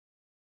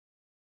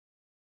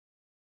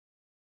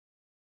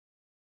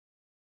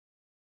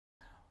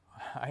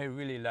I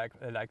really like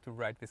to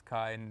ride this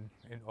car in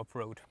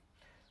off-road.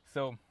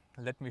 So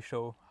let me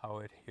show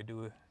how you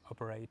do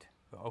operate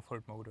the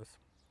off-road modus.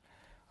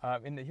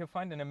 You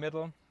find in the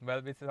middle,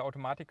 well, this is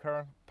automatic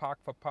car, park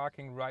for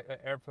parking, right,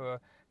 air for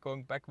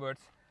going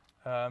backwards,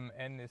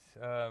 N is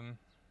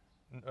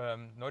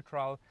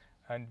neutral,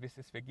 and this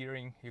is the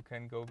gearing. You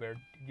can go where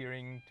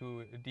gearing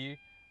to D,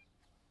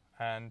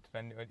 and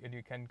then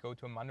you can go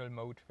to a manual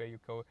mode where you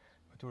go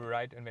to the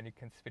right, and then you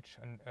can switch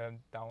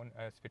down,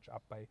 switch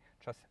up by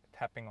just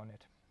tapping on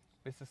it.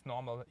 This is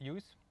normal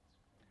use,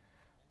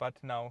 but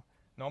now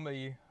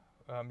normally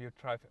you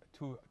drive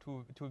two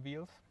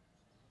wheels.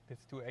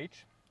 It's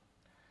 2H,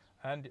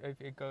 and if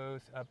it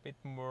goes a bit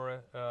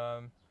more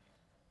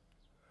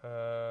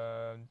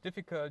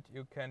difficult,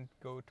 you can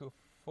go to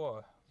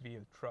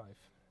 4-wheel drive.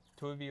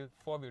 2-wheel,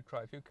 4-wheel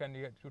drive. You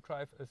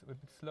drive a bit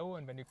slow,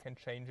 and then you can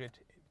change it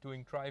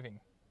doing driving.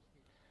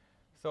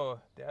 So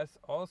there's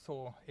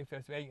also, if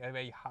there's a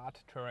very hard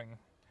terrain,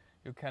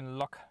 you can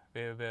lock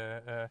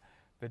the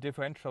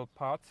differential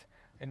parts.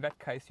 In that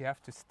case, you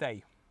have to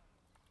stay.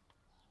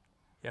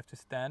 You have to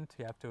stand.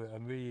 You have to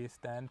really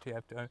stand. You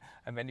have to,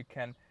 and then you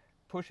can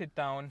push it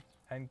down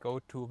and go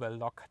to the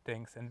lock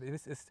things. And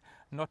this is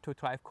not to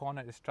drive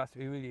corner. It's just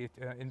really,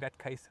 in that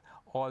case,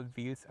 all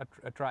wheels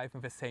are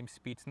driving the same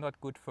speed. It's not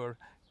good for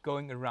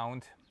going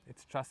around.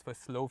 It's just for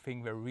slow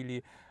thing where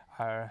really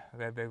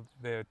where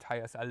the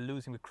tires are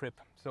losing the grip.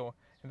 So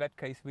in that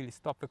case, really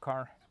stop the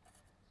car,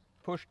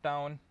 push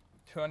down,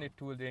 turn it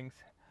to links,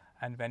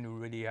 and then you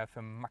really have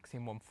a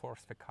maximum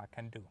force the car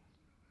can do.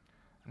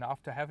 And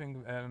after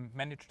having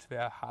managed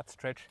the hard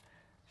stretch,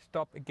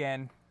 stop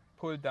again,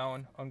 pull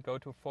down and go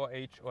to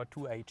 4H or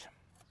 2H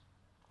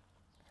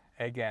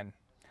again.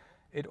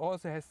 It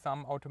also has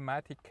some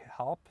automatic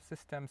help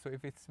system, so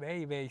if it's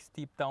very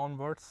steep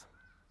downwards,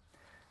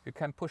 you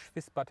can push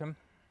this button,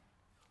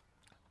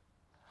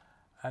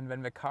 and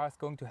when the car is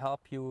going to help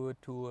you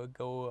to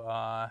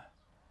go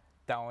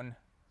down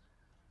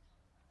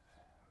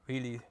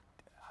really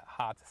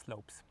hard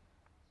slopes.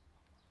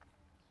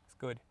 It's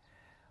good.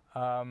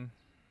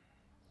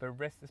 The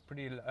rest is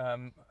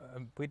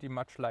pretty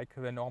much like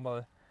the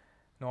normal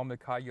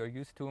car you're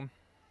used to.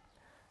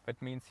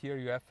 That means here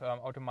you have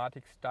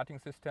automatic starting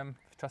system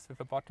just with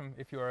the button.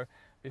 If your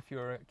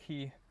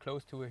key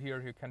close to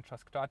here, you can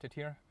just start it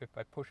here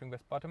by pushing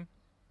this button.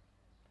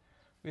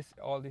 With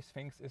all these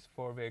things is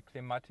for the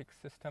climatic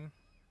system.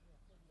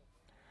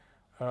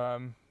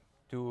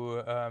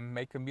 To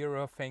make a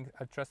mirror thing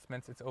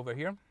adjustments, it's over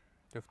here.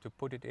 You have to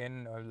put it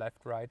in left,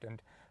 right,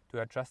 and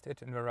to adjust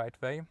it in the right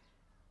way.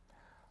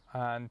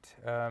 And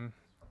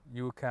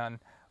you can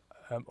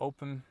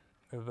open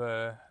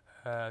the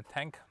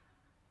tank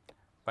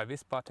by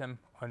this button,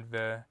 and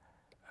the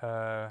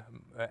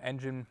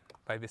engine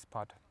by this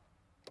part.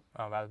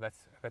 Well,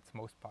 that's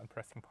most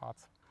interesting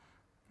parts.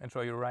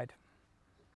 Enjoy your ride.